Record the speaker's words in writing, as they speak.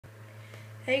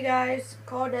Hey guys,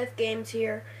 Call Death Games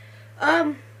here.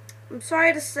 I'm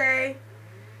sorry to say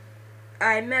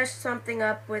I messed something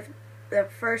up with the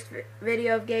first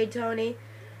video of Gay Tony.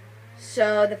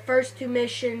 So the first two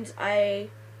missions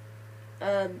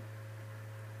um,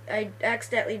 I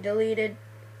accidentally deleted.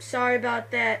 Sorry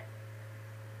about that.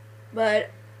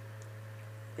 But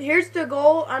here's the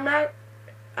goal.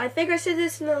 I think I said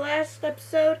this in the last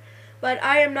episode, but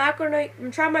I'm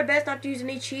trying my best not to use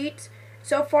any cheats.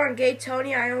 So far in Gay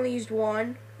Tony, I only used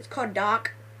one. It's called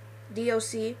Doc,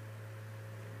 DOC.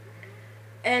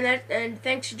 And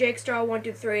thanks to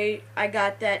JakeStar123, I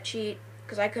got that cheat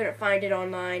because I couldn't find it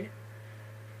online.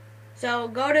 So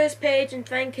go to his page and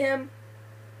thank him.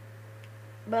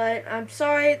 But I'm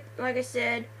sorry, like I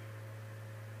said,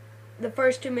 the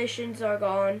first two missions are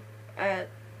gone. I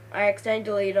accidentally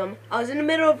deleted them. I was in the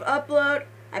middle of upload.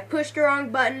 I pushed the wrong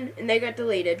button and they got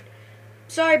deleted.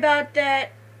 Sorry about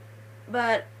that.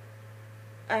 But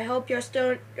I hope you're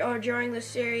still enjoying the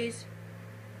series.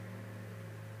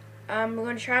 I'm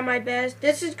going to try my best.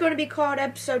 This is going to be called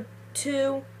episode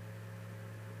 2.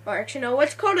 Or actually, no,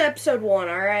 let's call it episode 1,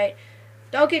 alright?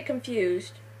 Don't get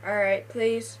confused. Alright,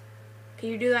 please. Can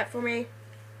you do that for me?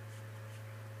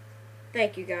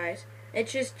 Thank you, guys.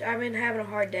 It's just, I've been having a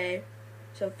hard day.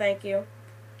 So, thank you.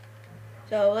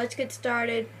 So, let's get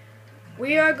started.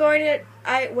 We are going to,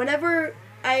 whenever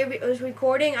I was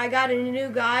recording, I got a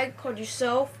new guy called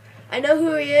Yusuf. I know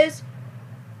who he is.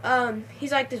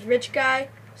 He's like this rich guy.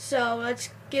 So let's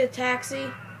get a taxi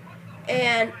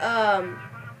and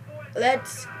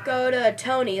let's go to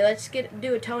Tony. Let's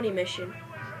do a Tony mission.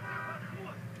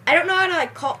 I don't know how to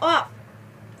call up.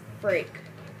 Freak.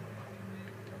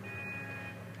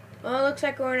 Well, it looks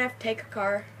like we're gonna have to take a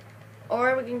car,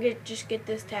 or we can just get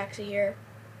this taxi here.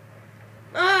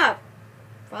 Ah,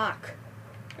 fuck.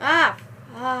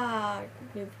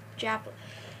 New chapel.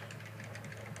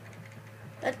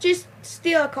 Let's just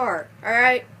steal a car, all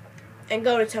right, and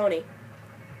go to Tony.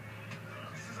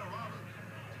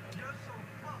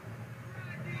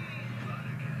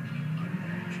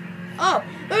 Oh,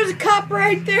 there's a cop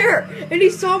right there, and he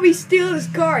saw me steal his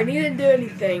car, and he didn't do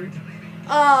anything.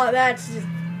 Oh, that's just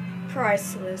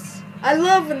priceless. I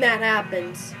love when that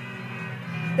happens.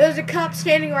 There's a cop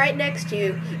standing right next to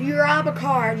you. You rob a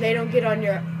car, and they don't get on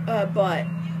your butt.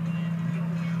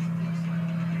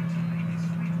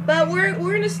 But we're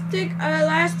gonna stick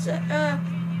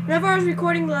whenever I was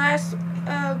recording the last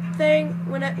thing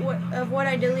of what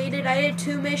I deleted, I did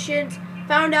 2 missions.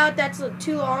 Found out that's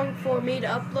too long for me to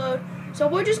upload, so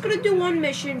we're just gonna do 1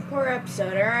 mission per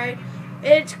episode. All right?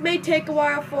 It may take a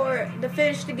while to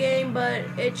finish the game, but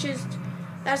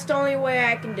that's the only way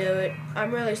I can do it.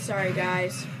 I'm really sorry,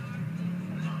 guys.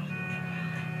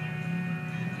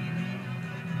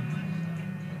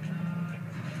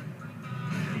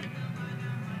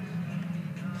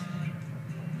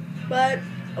 But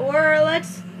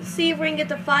let's see if we can get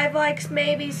the 5 likes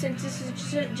maybe, since this is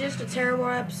just a terrible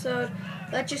episode.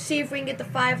 Let's just see if we can get the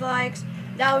 5 likes.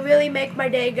 That would really make my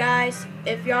day, guys,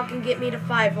 if y'all can get me to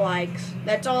 5 likes.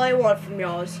 That's all I want from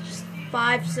y'all, is just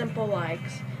 5 simple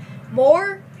likes.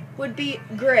 More would be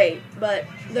great, but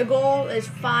the goal is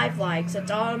 5 likes.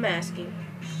 That's all I'm asking.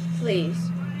 Please.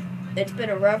 It's been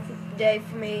a rough day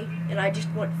for me, and I just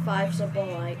want 5 simple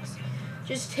likes.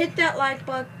 Just hit that like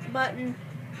button,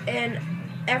 and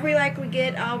every like we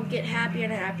get, I'll get happier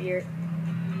and happier.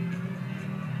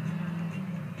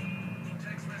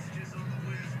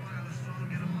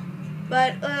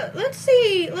 But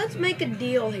let's make a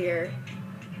deal here.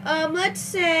 Let's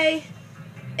say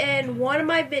in one of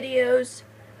my videos,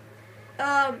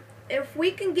 if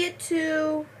we can get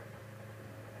to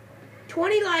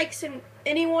 20 likes in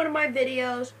any one of my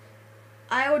videos,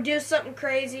 I will do something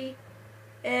crazy,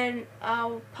 and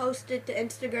I'll post it to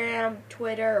Instagram,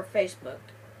 Twitter, or Facebook.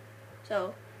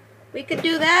 So, we could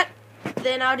do that.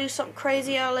 Then I'll do something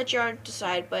crazy. I'll let y'all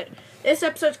decide. But this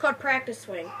episode's called Practice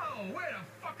Swing.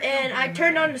 And I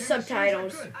turned on the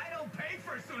subtitles.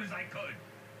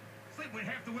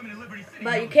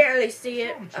 But you can't really see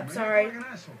it. I'm sorry.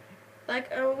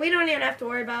 We don't even have to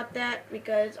worry about that,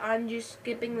 because I'm just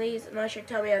skipping these unless you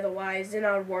tell me otherwise. Then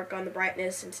I'll work on the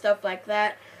brightness and stuff like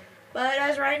that. But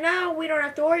as right now, we don't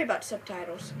have to worry about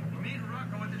subtitles.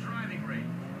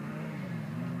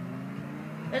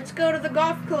 Let's go to the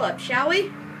golf club, shall we?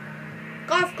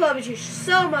 Golf club is just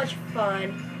so much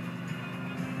fun.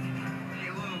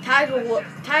 Tiger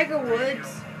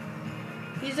Woods,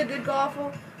 he's a good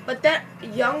golfer. But that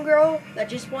young girl that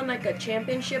just won like a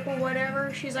championship or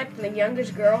whatever, she's like the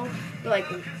youngest girl to like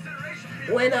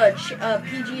win a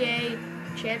PGA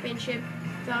championship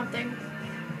something.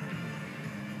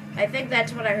 I think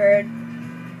that's what I heard.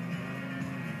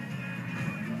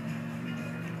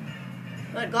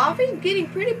 But golfing's getting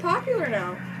pretty popular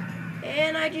now.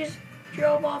 And I just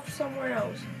drove off somewhere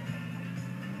else.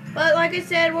 But like I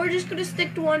said, we're just going to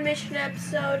stick to one mission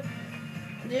episode.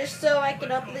 Just so I can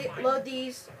upload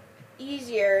these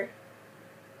easier.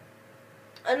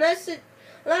 Unless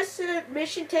the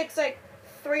mission takes like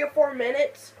 3 or 4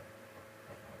 minutes.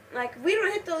 Like, if we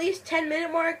don't hit the least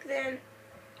 10-minute mark, then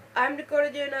I'm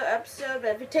going to do another episode.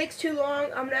 But if it takes too long,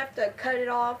 I'm going to have to cut it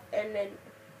off and then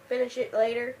finish it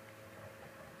later.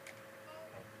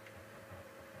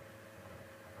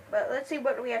 But let's see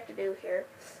what we have to do here.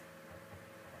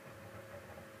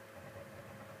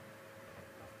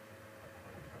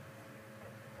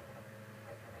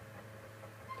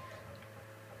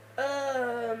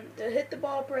 To hit the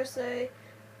ball, press A.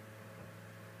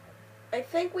 I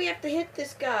think we have to hit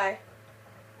this guy.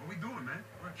 What are we doing, man?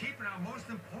 We're keeping our most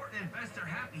important investor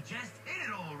happy. Just hit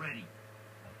it already.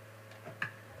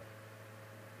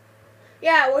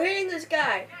 Yeah, we're hitting this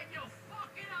guy. Get your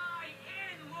fucking eye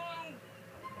in, Lou!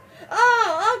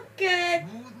 Oh, okay.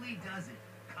 Smoothly does it.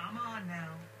 Come on now.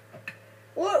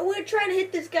 We're trying to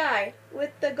hit this guy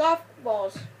with the golf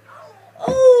balls.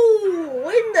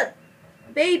 Oh, in the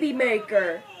baby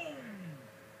maker.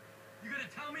 You gonna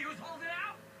tell me who's holding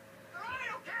out? All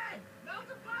right, okay. Mel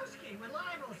Dabrowski,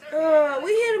 reliable. Says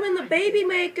We hit him in the baby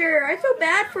maker. I feel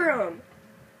bad for him.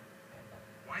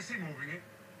 why is he moving it?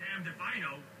 Damned if I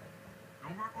know.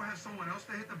 Don't Marco have someone else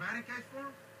to hit the batting cage for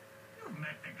him? You've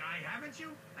met the guy, haven't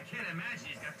you? I can't imagine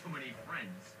he's got too many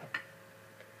friends.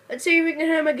 Let's see if we can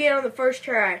hit him again on the first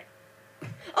try.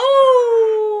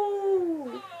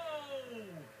 Oh! Oh!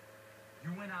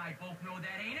 You and I both know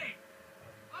that ain't it.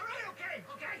 All right,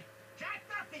 okay. Jack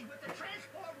Duffy with the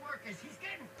transport workers. He's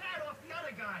getting fat off the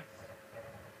other guys.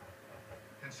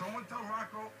 Can someone tell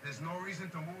Rocco there's no reason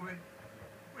to move it?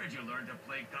 Where'd you learn to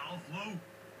play golf, Lou?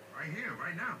 Right here,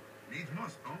 right now. Needs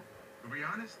must, don't? To be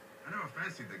honest, I never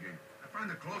fancied the game. I find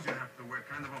the clothes you have to wear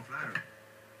kind of unflattering.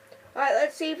 Alright,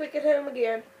 let's see if we can hit him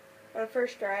again on the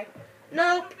first try.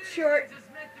 No, short. Just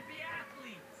meant to be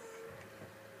athletes.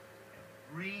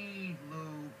 Breathe,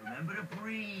 Lou. Remember to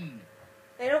breathe.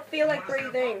 I don't feel like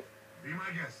breathing. Be my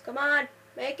guest. Come on,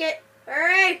 make it.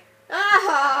 Hurry!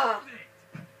 Ah!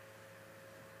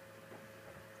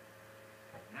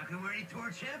 Not gonna win any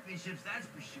tour championships, that's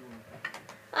for sure.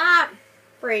 Ah!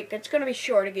 Freak, it's gonna be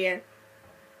short again.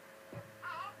 I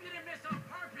hope you didn't miss on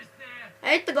purpose there.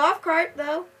 I hit the golf cart,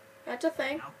 though. That's a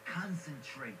thing. Now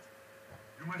concentrate.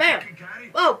 You my Bam. fucking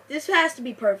caddy? Oh, this has to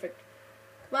be perfect.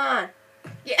 Come on.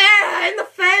 Yeah, in the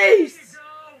face!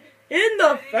 In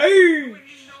the face!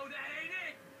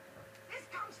 This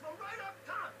comes from right up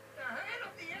top. The head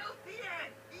of the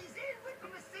LPN. He's in with the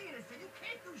Messinas, and you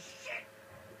can't do shit.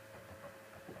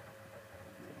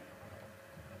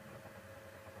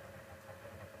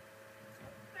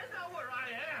 That's not where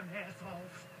I am,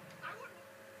 assholes. I wouldn't.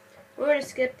 We're gonna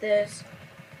skip this.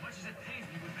 Much as it pains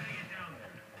me, we better get down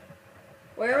there.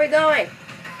 Where are we going?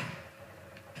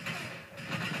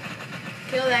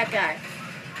 Kill that guy.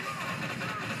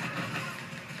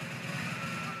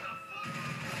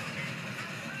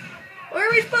 Where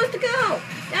are we supposed to go?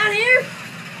 Down here?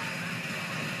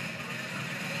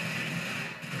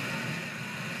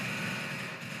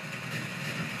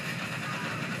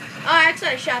 Oh, actually,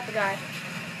 I shot the guy.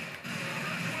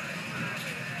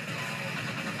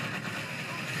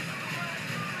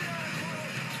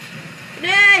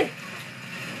 Nay!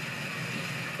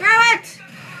 Throw it!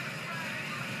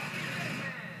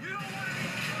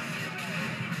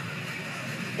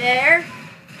 There.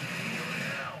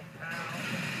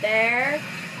 There.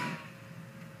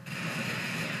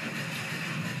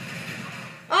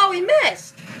 Oh, we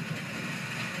missed.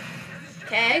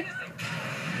 Okay.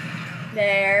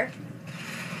 There.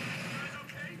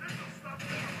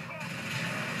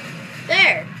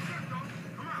 There.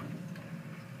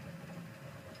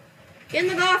 Get in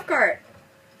the golf cart.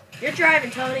 You're driving,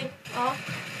 Tony. Oh,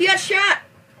 he got shot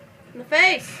in the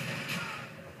face.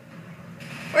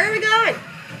 Where are we going?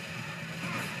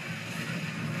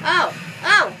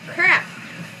 Oh, crap.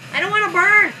 I don't want to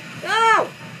burn. Go.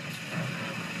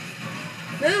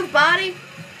 Move, body.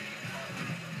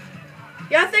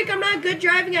 Y'all think I'm not good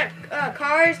driving at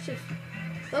cars? Just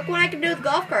look what I can do with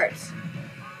golf carts.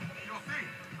 Yo, Fink,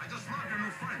 I just love your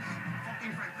new friends.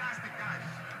 Fucking fantastic guys.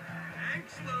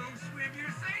 Thanks, Lou. Sweet of you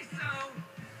to say so.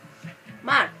 Come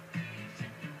on.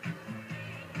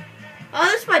 Oh,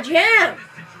 this is my jam.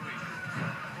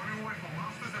 Running away from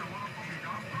monsters and a motherfucking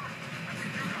golf cart? I think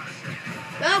you got it.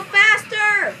 Go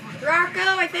faster! Rocco,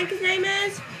 I think his name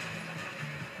is.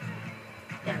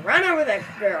 Yeah, run over that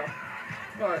girl.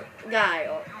 Or guy,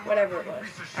 or whatever it was.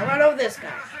 I run over this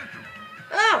guy.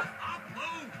 Oh! Lou,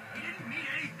 he didn't mean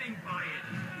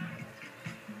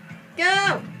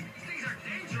Go! These things are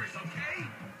dangerous, okay?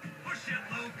 Push it,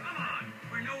 Lou. Come on.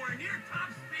 We're nowhere near top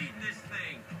speed in this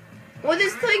thing. Well,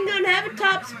 this thing doesn't have a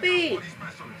top speed. Oh,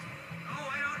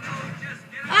 I don't know. Just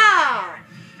get out Ah! there and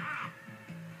shut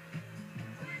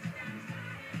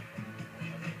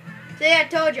up. See, I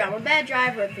told you, I'm a bad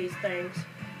driver with these things.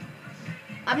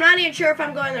 I'm not even sure if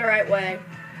I'm going the right way.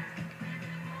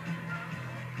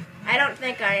 I don't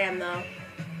think I am, though.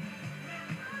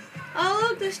 Oh,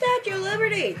 look, the Statue of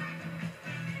Liberty.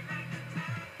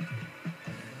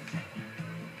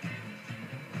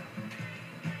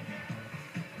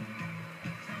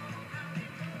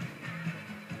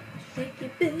 Shake your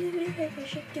booty,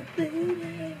 shake your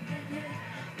booty.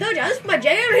 Told you, this is my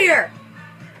jam here.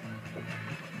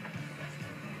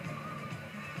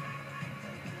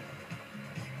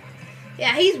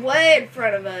 Yeah, he's way in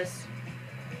front of us.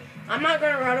 I'm not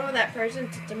gonna run over that person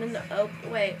since I'm in the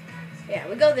wait. Yeah,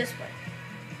 we go this way.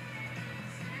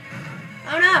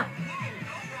 Oh no!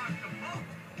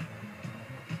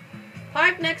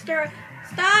 Park next to her.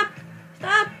 Stop!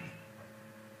 Stop!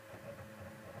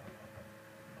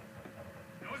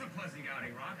 That was a pleasant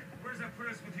outing, Rock. Where's that put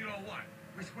us with you know what?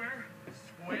 We square?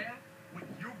 Square? What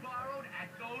you borrowed at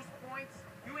those points?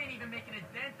 You ain't even making a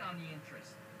dent on the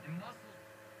interest. And muscle.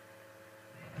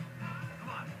 Come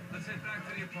on, let's head back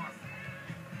to the apartment.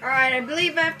 Alright, I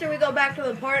believe after we go back to the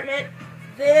apartment,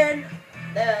 then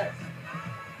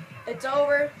it's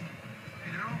over.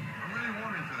 Hey, you know, I'm really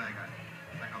warming for that guy.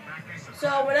 Like a back case of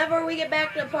So whenever we get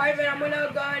back to the apartment, I'm gonna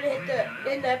go ahead and hit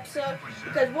the end episode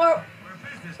because we're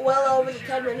well over the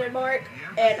 10-minute mark,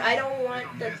 and I don't want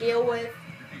to deal with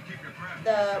you can keep your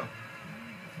crap.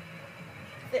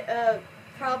 the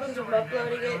problems of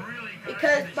uploading it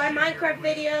because my Minecraft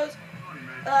videos,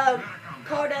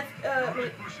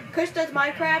 Chris does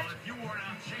Minecraft.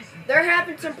 They're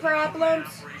having some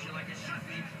problems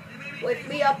with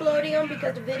me uploading them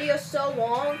because the video's so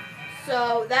long.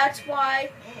 So that's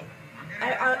why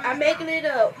I'm making it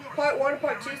a part 1 and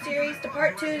part 2 series. The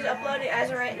part 2 is uploaded as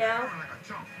of right now,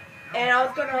 and I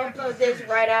was gonna upload this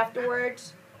right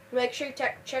afterwards. Make sure you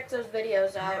check those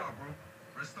videos out.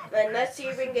 And let's see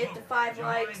if we can get to 5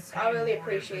 likes. I really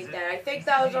appreciate that. I think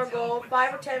that was our goal,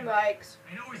 5 or 10 likes.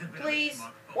 Please,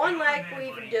 1 like will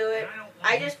even do it.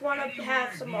 I just want to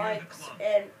have some likes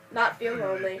and not feel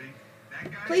lonely.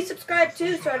 Please subscribe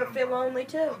too so I don't feel lonely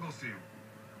too. I'll go see him.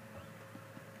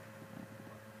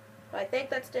 I think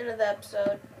that's the end of the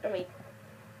episode.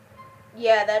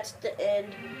 Yeah, that's the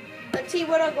end. Let's see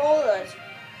what our goal is.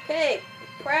 Okay,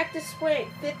 practice swing,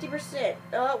 50%.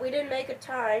 Oh, we didn't make a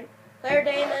time. Player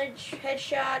damage,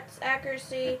 headshots,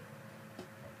 accuracy.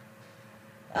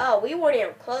 Oh, we weren't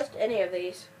even close to any of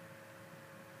these.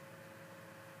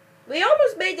 We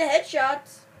almost made the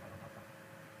headshots.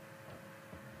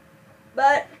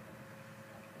 But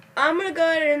I'm gonna go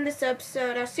ahead and end this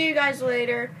episode. I'll see you guys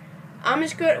later.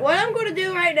 What I'm gonna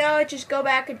do right now is just go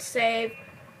back and save.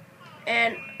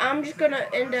 And I'm just gonna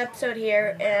end the episode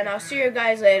here, and I'll see you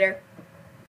guys later.